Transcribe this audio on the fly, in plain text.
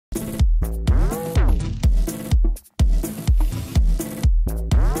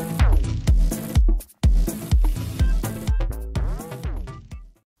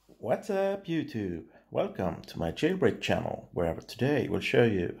What's up YouTube? Welcome to my jailbreak channel, where today we'll show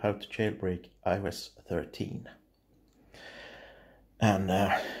you how to jailbreak iOS 13. And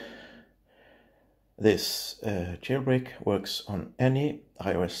this jailbreak works on any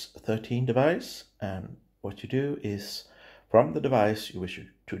iOS 13 device, and what you do is from the device you wish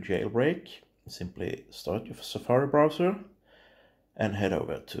to jailbreak, simply start your Safari browser and head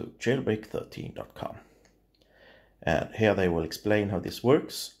over to jailbreak13.com. And here they will explain how this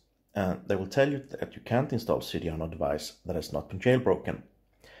works. They will tell you that you can't install Cydia on a device that has not been jailbroken,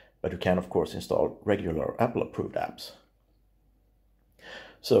 but you can of course install regular Apple approved apps.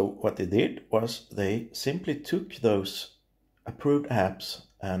 So what they did was they simply took those approved apps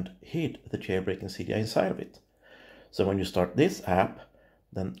and hid the jailbreaking Cydia inside of it. So when you start this app,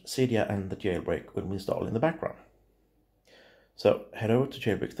 then Cydia and the jailbreak will be installed in the background. So head over to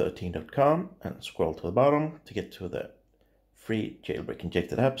jailbreak13.com and scroll to the bottom to get to the free jailbreak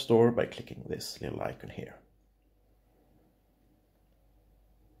injected app store by clicking this little icon here.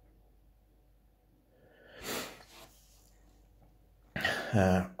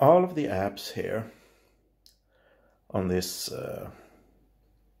 All of the apps here on this all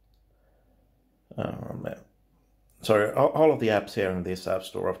of the apps here in this app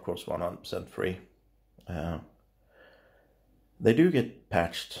store, of course, 100% free. They do get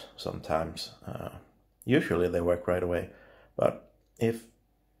patched sometimes. Usually they work right away, but if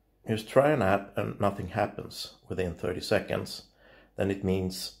you try an app and nothing happens within 30 seconds, then it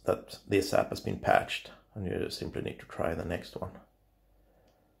means that this app has been patched and you simply need to try the next one.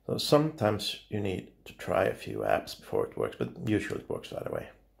 So sometimes you need to try a few apps before it works, but usually it works right away.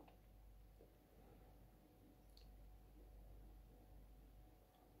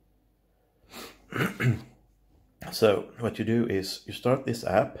 So what you do is you start this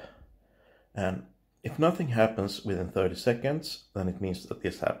app, and if nothing happens within 30 seconds, then it means that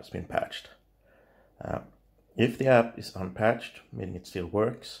this app has been patched. If the app is unpatched, meaning it still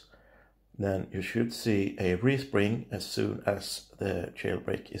works, then you should see a respring as soon as the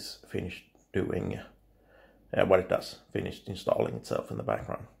jailbreak is finished doing what it does, finished installing itself in the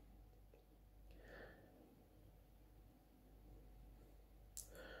background.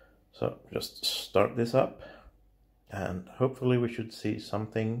 So just start this up, and hopefully we should see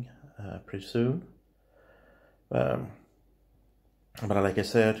something pretty soon. But like I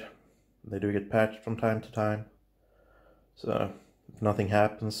said, they do get patched from time to time. So if nothing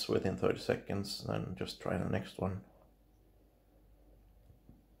happens within 30 seconds, then just try the next one.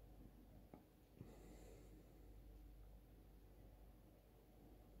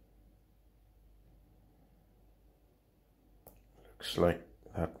 Looks like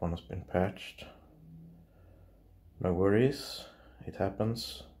that one has been patched. No worries, it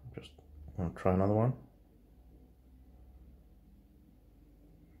happens. Just want to try another one.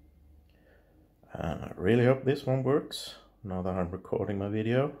 And I really hope this one works now that I'm recording my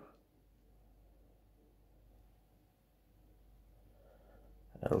video.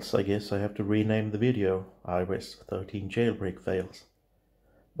 Else I guess I have to rename the video iOS 13 jailbreak fails.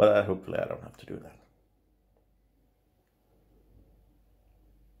 But hopefully I don't have to do that.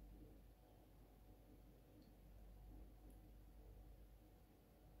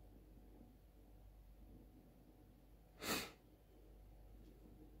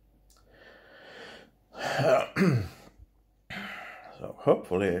 So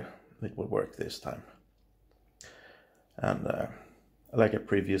hopefully it will work this time. And like I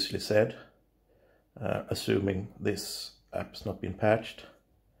previously said, assuming this app's not been patched,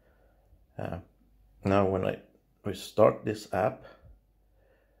 now when we start this app,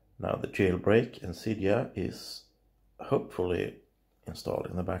 now the jailbreak and Cydia is hopefully installed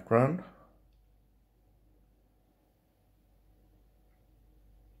in the background.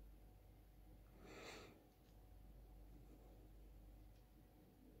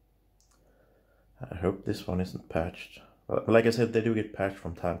 I hope this one isn't patched. But like I said, they do get patched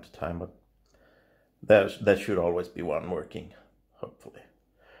from time to time, but there should always be one working, hopefully.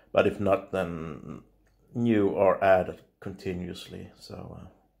 But if not, then new are added continuously. So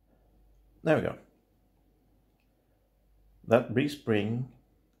there we go. That respring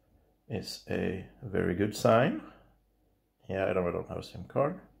is a very good sign. Yeah, I don't have a SIM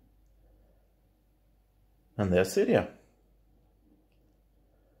card. And there's Cydia.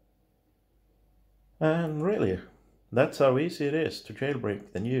 And really, that's how easy it is to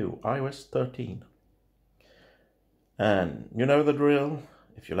jailbreak the new iOS 13. And you know the drill.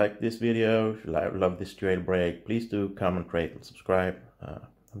 If you like this video, if you love this jailbreak, please do comment, rate, and subscribe.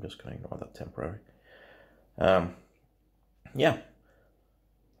 I'm just going to ignore that temporary. Yeah.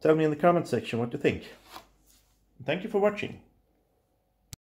 Tell me in the comment section what you think. Thank you for watching.